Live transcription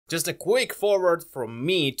Just a quick forward from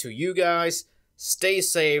me to you guys. Stay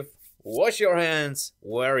safe, wash your hands,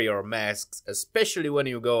 wear your masks, especially when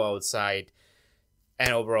you go outside.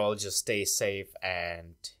 And overall, just stay safe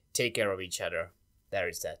and take care of each other. There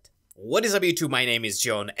is that. What is up YouTube, my name is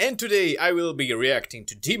John, and today I will be reacting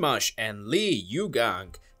to Dimash and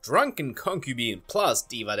Yugang Drunken Concubine plus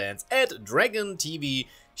Diva Dance at Dragon TV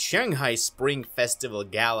Shanghai Spring Festival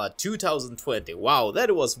Gala 2020. Wow,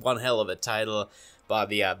 that was one hell of a title, but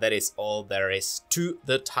yeah, that is all there is to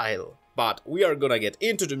the title. But we are gonna get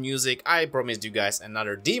into the music. I promised you guys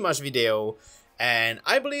another Dimash video, and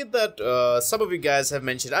I believe that some of you guys have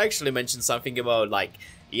mentioned, I actually mentioned something about like,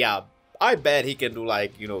 yeah, I bet he can do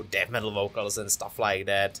like, you know, death metal vocals and stuff like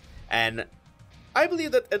that. And I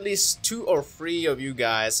believe that at least 2 or 3 of you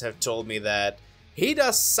guys have told me that he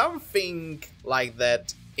does something like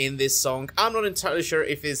that in this song. I'm not entirely sure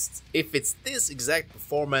if it's this exact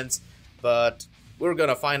performance, but we're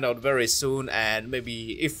gonna find out very soon. And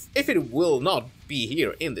maybe if it will not be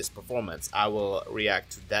here in this performance, I will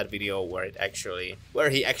react to that video where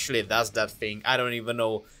he actually does that thing. I don't even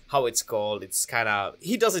know how it's called. It's kind of,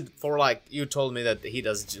 he does it for like, you told me that he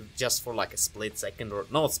does it just for like a split second, or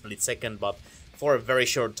not split second, but for a very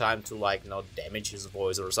short time to like not damage his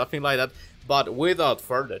voice or something like that. But without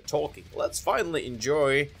further talking, let's finally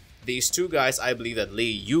enjoy these two guys. I believe that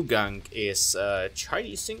Yugang is a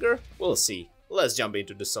Chinese singer. We'll see. Let's jump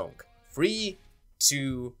into the song. 3,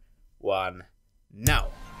 2, 1, now.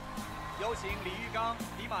 有请李玉刚、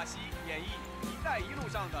李马西演绎《一带一路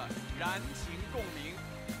上的燃情共鸣》。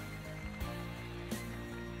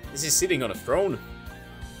 Is he sitting on a throne?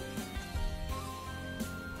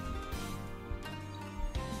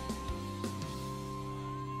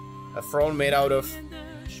 A throne made out of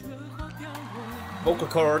vocal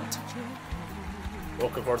cords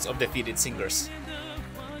of defeated singers.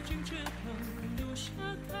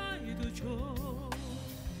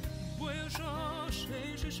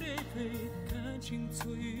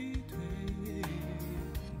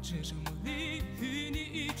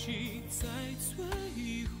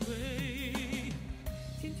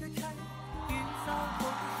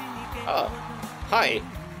 Ah, hi.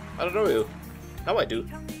 I don't know you. Now I do.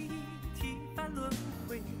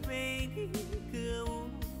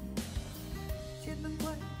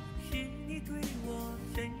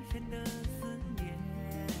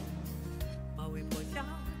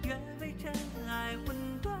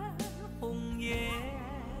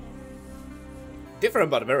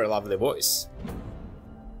 Different but very lovely voice.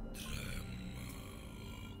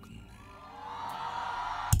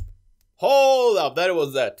 Hold up, there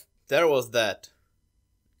was that. There was that.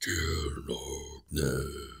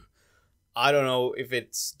 I don't know if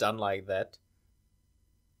it's done like that.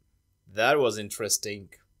 That was interesting.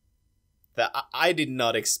 That I did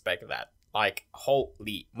not expect that. Like,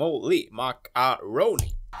 holy moly,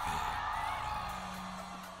 macaroni.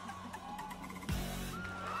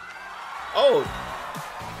 Oh!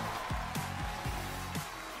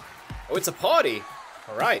 Oh, it's a party!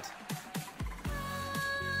 Alright.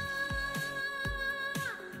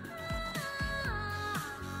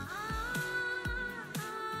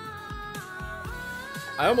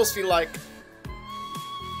 I almost feel like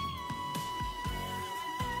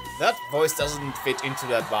that voice doesn't fit into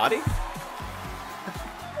that body.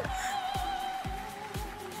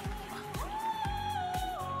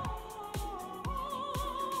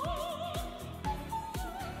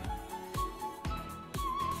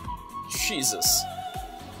 Jesus.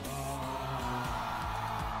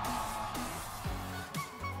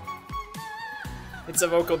 It's a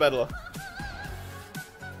vocal battle.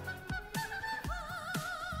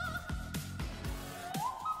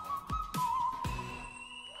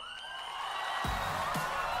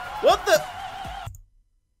 What the?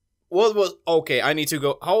 What was? Okay, I need to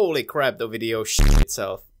go. Holy crap, the video shit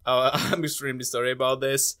itself. I'm extremely sorry about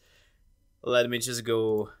this. Let me just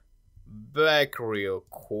go back real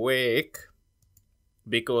quick,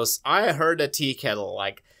 because I heard a tea kettle.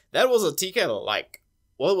 Like, that was a tea kettle. Like,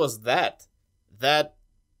 what was that? That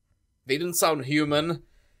didn't sound human.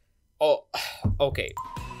 Oh, okay.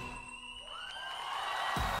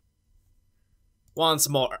 Once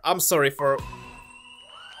more, I'm sorry for...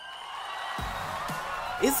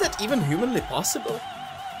 Is that even humanly possible?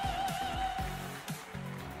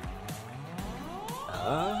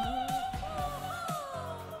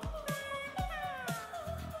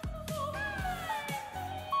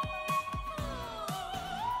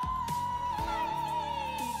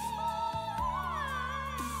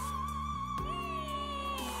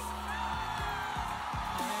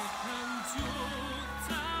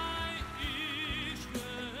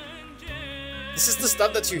 This is the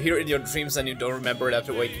stuff that you hear in your dreams and you don't remember it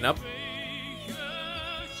after waking up.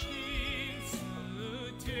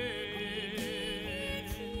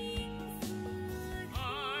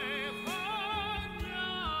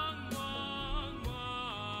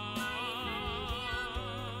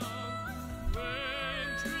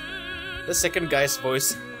 The second guy's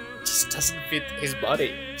voice just doesn't fit his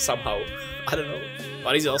body somehow. I don't know,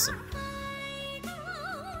 but he's awesome.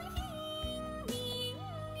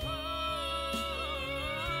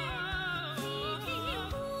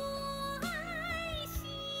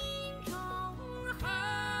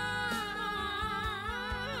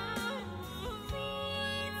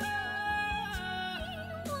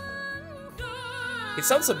 It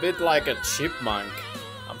sounds a bit like a chipmunk.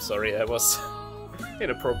 I'm sorry, that was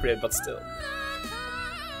inappropriate, but still.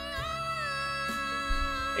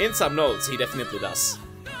 In some notes, he definitely does.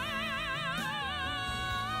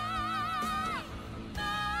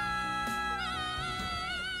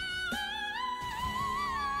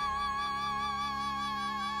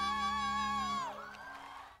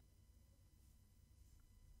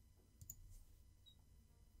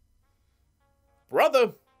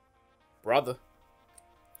 Brother.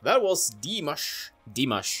 That was Dimash,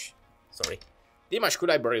 sorry. Dimash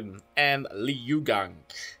Kudaibarim and Yugang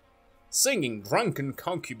singing Drunken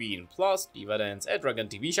Concubine plus Diva Dance at Dragon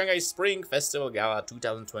TV Shanghai Spring Festival Gala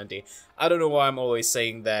 2020. I don't know why I'm always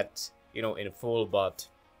saying that, you know, in full, but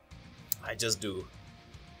I just do.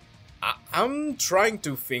 I'm trying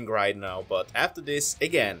to think right now, but after this,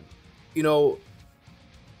 again, you know,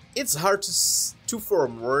 it's hard to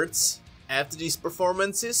form words after these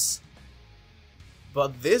performances,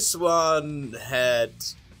 but this one had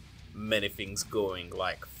many things going.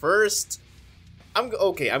 Like, first, I'm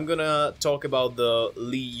gonna talk about the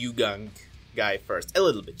Yugang guy first, a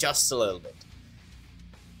little bit, just a little bit.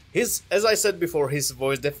 As I said before, his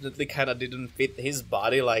voice definitely kind of didn't fit his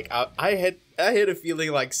body. Like, I had a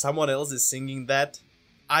feeling like someone else is singing that.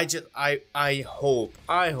 I hope.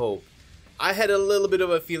 I had a little bit of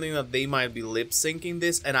a feeling that they might be lip syncing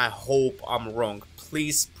this, and I hope I'm wrong.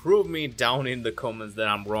 Please prove me down in the comments that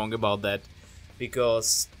I'm wrong about that,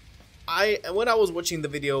 because when I was watching the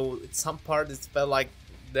video, at some part it felt like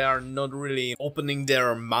they are not really opening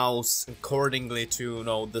their mouths accordingly to, you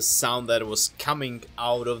know, the sound that was coming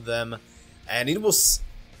out of them, and it was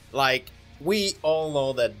like, we all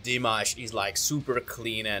know that Dimash is like super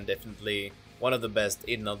clean and definitely one of the best,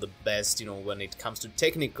 if not the best, you know, when it comes to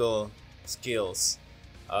technical skills,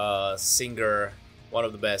 singer, one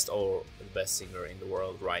of the best, or the best singer in the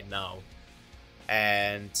world right now.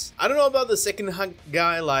 And I don't know about the second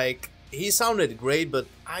guy, like, he sounded great, but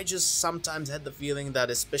I just sometimes had the feeling that,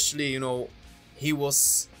 especially, you know,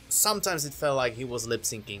 sometimes it felt like he was lip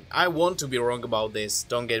syncing. I want to be wrong about this,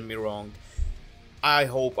 don't get me wrong. I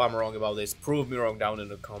hope I'm wrong about this, prove me wrong down in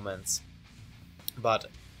the comments. But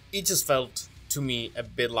it just felt to me a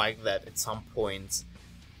bit like that at some points.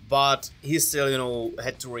 But he still, you know,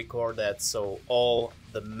 had to record that, so all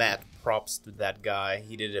the mad props to that guy.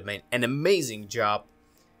 He did an amazing job.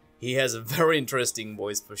 He has a very interesting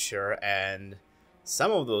voice for sure, and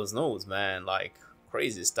some of those notes, man, like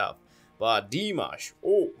crazy stuff. But Dimash,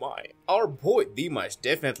 oh my, our boy Dimash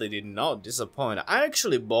definitely did not disappoint. I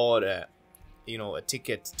actually bought a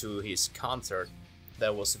ticket to his concert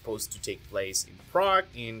that was supposed to take place in Prague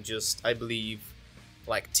in just, I believe,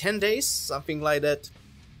 like 10 days, something like that.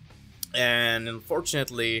 And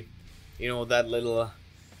unfortunately, you know, that little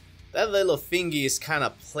thingy is kind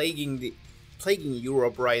of plaguing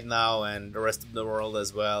Europe right now, and the rest of the world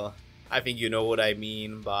as well. I think you know what I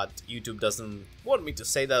mean, but YouTube doesn't want me to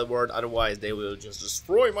say that word, otherwise they will just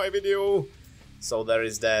destroy my video. So there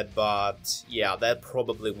is that, but yeah, that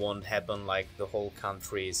probably won't happen, like the whole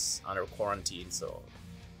country is under quarantine, so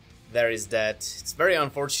there is that. It's very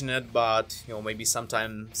unfortunate, but you know, maybe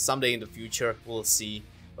someday in the future we'll see.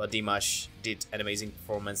 But Dimash did an amazing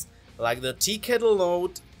performance. Like the KETTLE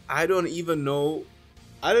note, I don't even know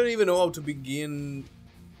how to begin.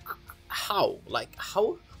 How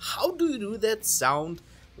do you do that sound?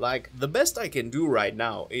 Like, the best I can do right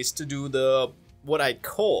now is to do what I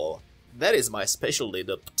call, that is my specialty,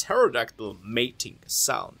 the pterodactyl mating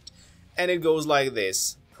sound. And it goes like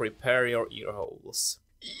this. Prepare your ear holes.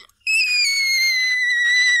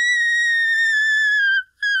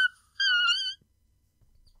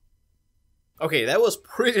 Okay, that was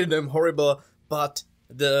pretty damn horrible, but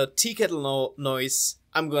the KETTLE noise,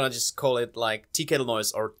 I'm gonna just call it like KETTLE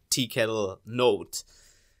noise or KETTLE note.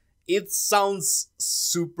 It sounds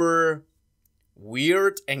super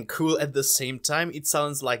weird and cool at the same time. It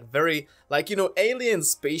sounds like very, like, you know, alien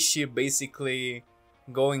spaceship basically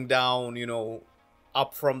going down, you know,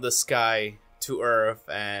 up from the sky to earth,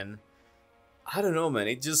 and I don't know, man,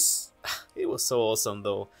 it was so awesome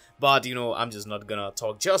though. But you know, I'm just not gonna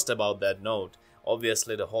talk just about that note.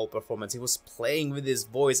 Obviously the whole performance, he was playing with his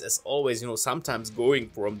voice as always, you know, sometimes going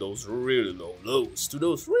from those really low lows to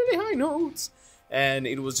those really high notes. And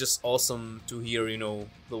it was just awesome to hear, you know,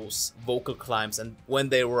 those vocal climbs, and when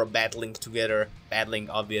they were battling together, battling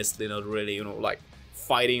obviously, not really, you know, like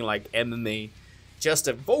fighting like MMA, just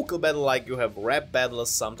a vocal battle like you have rap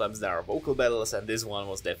battles, sometimes there are vocal battles, and this one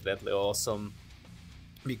was definitely awesome,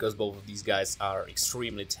 because both of these guys are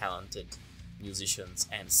extremely talented musicians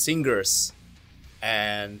and singers.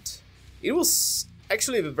 And it was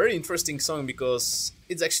actually a very interesting song, because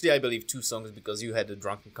it's actually, I believe, two songs, because you had the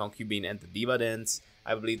Drunken Concubine and the Diva Dance.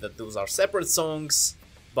 I believe that those are separate songs,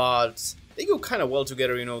 but they go kind of well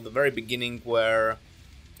together, you know, the very beginning where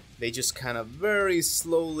they just kind of very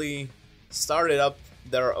slowly started up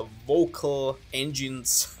their vocal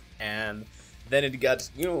engines, and then it got,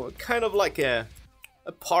 you know, kind of like a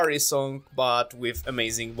party song, but with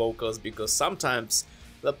amazing vocals, because sometimes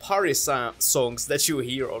the party songs that you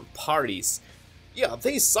hear on parties, yeah,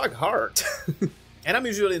 they suck hard. And I'm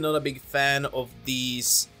usually not a big fan of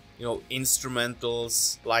these, you know,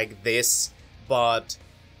 instrumentals like this, but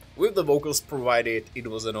with the vocals provided, it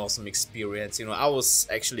was an awesome experience. You know, I was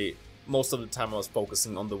actually, most of the time I was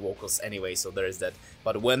focusing on the vocals anyway, so there is that.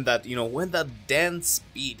 But when that, you know, when that dance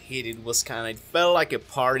beat hit, it was kind of, it felt like a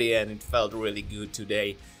party, and it felt really good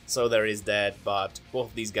today. So there is that, but both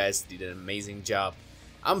of these guys did an amazing job.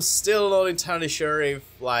 I'm still not entirely sure if,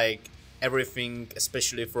 like, everything,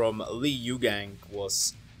 especially from Yugang,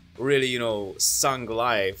 was really, you know, sung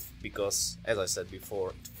live, because, as I said before,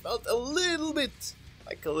 it felt a little bit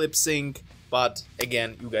like a lip sync. But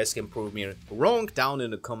again, you guys can prove me wrong down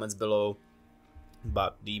in the comments below.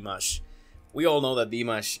 But Dimash, we all know that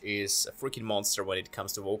Dimash is a freaking monster when it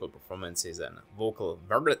comes to vocal performances and vocal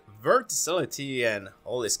versatility and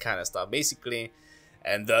all this kind of stuff, basically.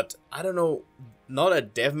 And that, I don't know, not a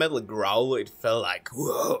death metal growl, it felt like,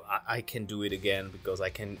 whoa, I can do it again, because I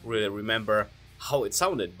can really remember how it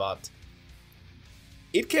sounded. But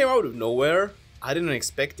it came out of nowhere. I didn't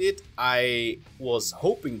expect it. I was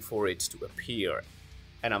hoping for it to appear,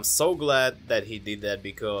 and I'm so glad that he did that,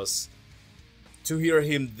 because to hear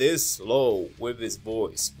him this low with his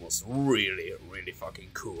voice was really, really fucking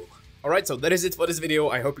cool. Alright, so that is it for this video.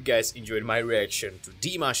 I hope you guys enjoyed my reaction to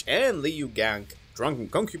Dimash and Yugang, Drunken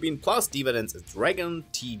Concubine plus Diva Dance at Dragon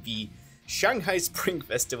TV Shanghai Spring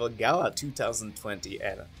Festival Gala 2020.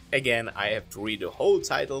 And again, I have to read the whole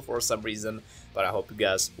title for some reason, but I hope you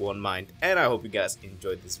guys won't mind, and I hope you guys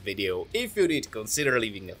enjoyed this video. If you did, consider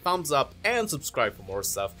leaving a thumbs up and subscribe for more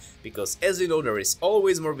stuff, because as you know, there is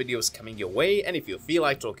always more videos coming your way. And if you feel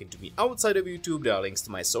like talking to me outside of YouTube, there are links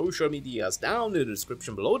to my social medias down in the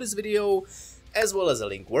description below this video, as well as a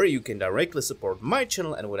link where you can directly support my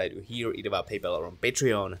channel and what I do here, either via PayPal or on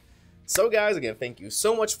Patreon. So guys, again, thank you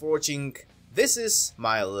so much for watching. This is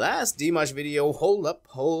my last Dimash video. Hold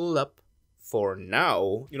up. For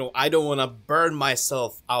now, you know, I don't want to burn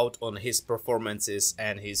myself out on his performances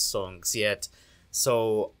and his songs yet,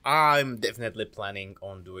 so I'm definitely planning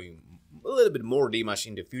on doing a little bit more Dimash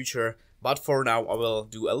in the future. But for now, I will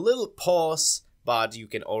do a little pause, but you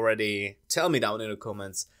can already tell me down in the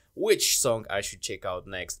comments which song I should check out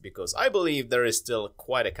next, because I believe there is still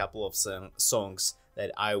quite a couple of songs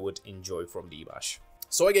that I would enjoy from Dimash.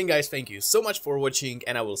 So again guys, thank you so much for watching,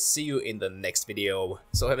 and I will see you in the next video.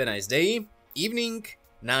 So have a nice day, evening,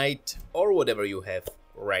 night, or whatever you have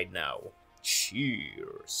right now.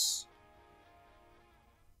 Cheers.